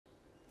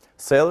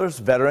Sailors,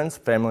 veterans,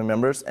 family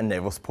members, and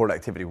Naval Support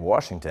Activity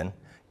Washington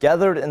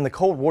gathered in the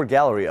Cold War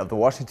Gallery of the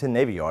Washington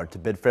Navy Yard to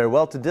bid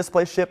farewell to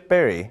displaced ship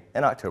Barry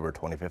in October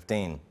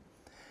 2015.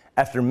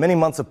 After many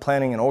months of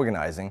planning and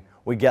organizing,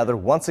 we gathered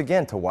once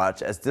again to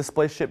watch as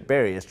displaced ship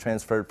Barry is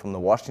transferred from the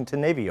Washington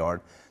Navy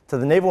Yard to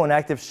the Naval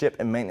Inactive Ship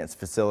and Maintenance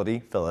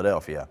Facility,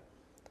 Philadelphia.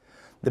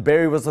 The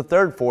Barry was the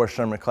third Forrest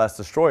Sherman-class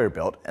destroyer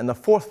built and the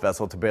fourth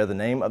vessel to bear the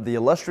name of the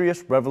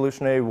illustrious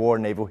Revolutionary War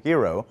naval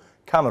hero,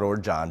 Commodore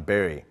John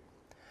Barry.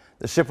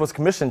 The ship was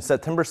commissioned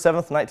September 7,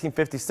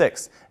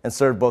 1956, and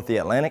served both the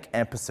Atlantic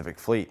and Pacific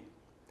Fleet.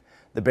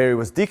 The Barry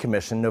was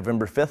decommissioned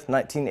November 5,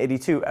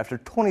 1982, after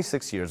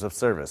 26 years of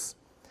service.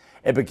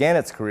 It began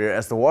its career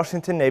as the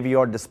Washington Navy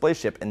Yard display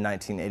ship in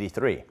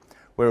 1983,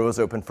 where it was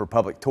opened for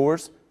public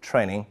tours,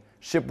 training,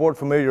 shipboard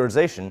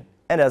familiarization,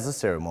 and as a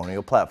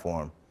ceremonial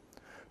platform.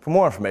 For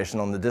more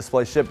information on the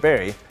display ship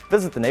Barry,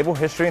 visit the Naval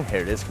History and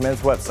Heritage Command's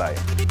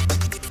website.